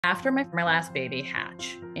After my last baby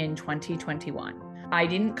hatch in 2021, I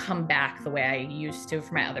didn't come back the way I used to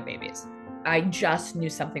for my other babies. I just knew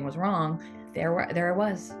something was wrong. There I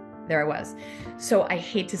was. So I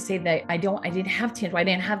hate to say that I didn't have tangible, I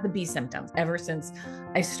didn't have the B symptoms ever since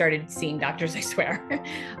I started seeing doctors, I swear.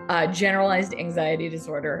 Generalized anxiety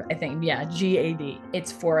disorder, I think, yeah, GAD.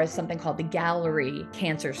 It's for something called the Gallery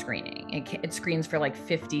cancer screening. It screens for like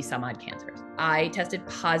 50 some odd cancers. I tested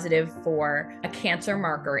positive for a cancer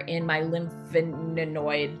marker in my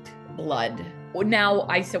lymphnoid blood. Now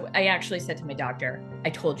I actually said to my doctor,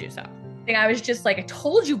 I told you so. I was just like, I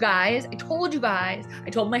told you guys. I told you guys. I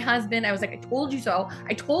told my husband, I was like, I told you so.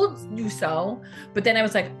 I told you so. But then I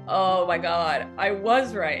was like, oh my God, I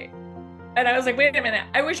was right. And I was like, wait a minute,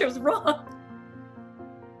 I wish I was wrong.